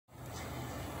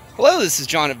Hello, this is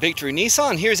John at Victory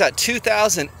Nissan. Here's that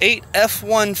 2008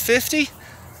 F-150. I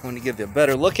want to give you a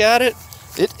better look at it.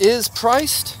 It is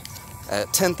priced at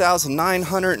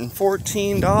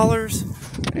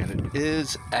 $10,914, and it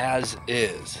is as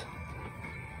is.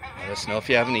 Let us know if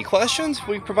you have any questions. If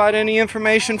we provide any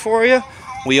information for you.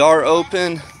 We are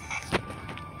open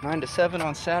 9 to 7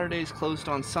 on Saturdays, closed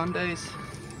on Sundays,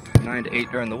 9 to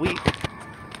 8 during the week.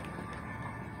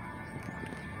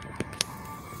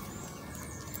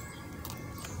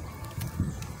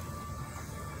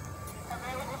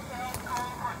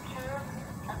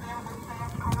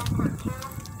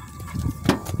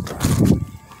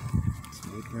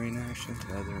 Smooth grain action,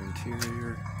 leather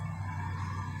interior.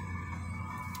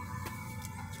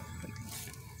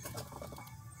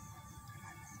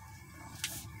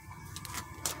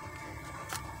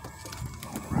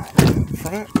 Alright, in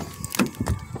front.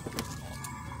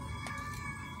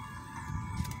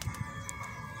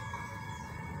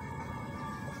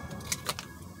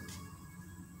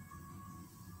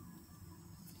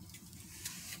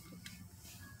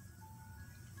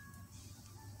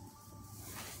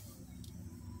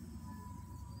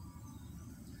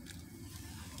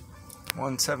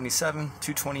 $177,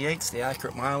 $228 is the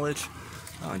accurate mileage.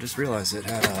 I just realized it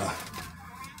had a...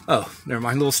 Oh, never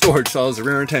mind, little storage. So it was a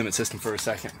rear entertainment system for a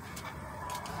second.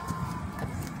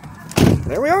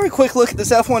 There we are, a quick look at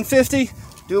this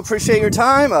F-150. Do appreciate your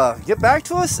time. Get back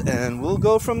to us and we'll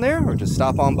go from there, or just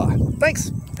stop on by.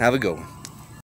 Thanks. Have a good one.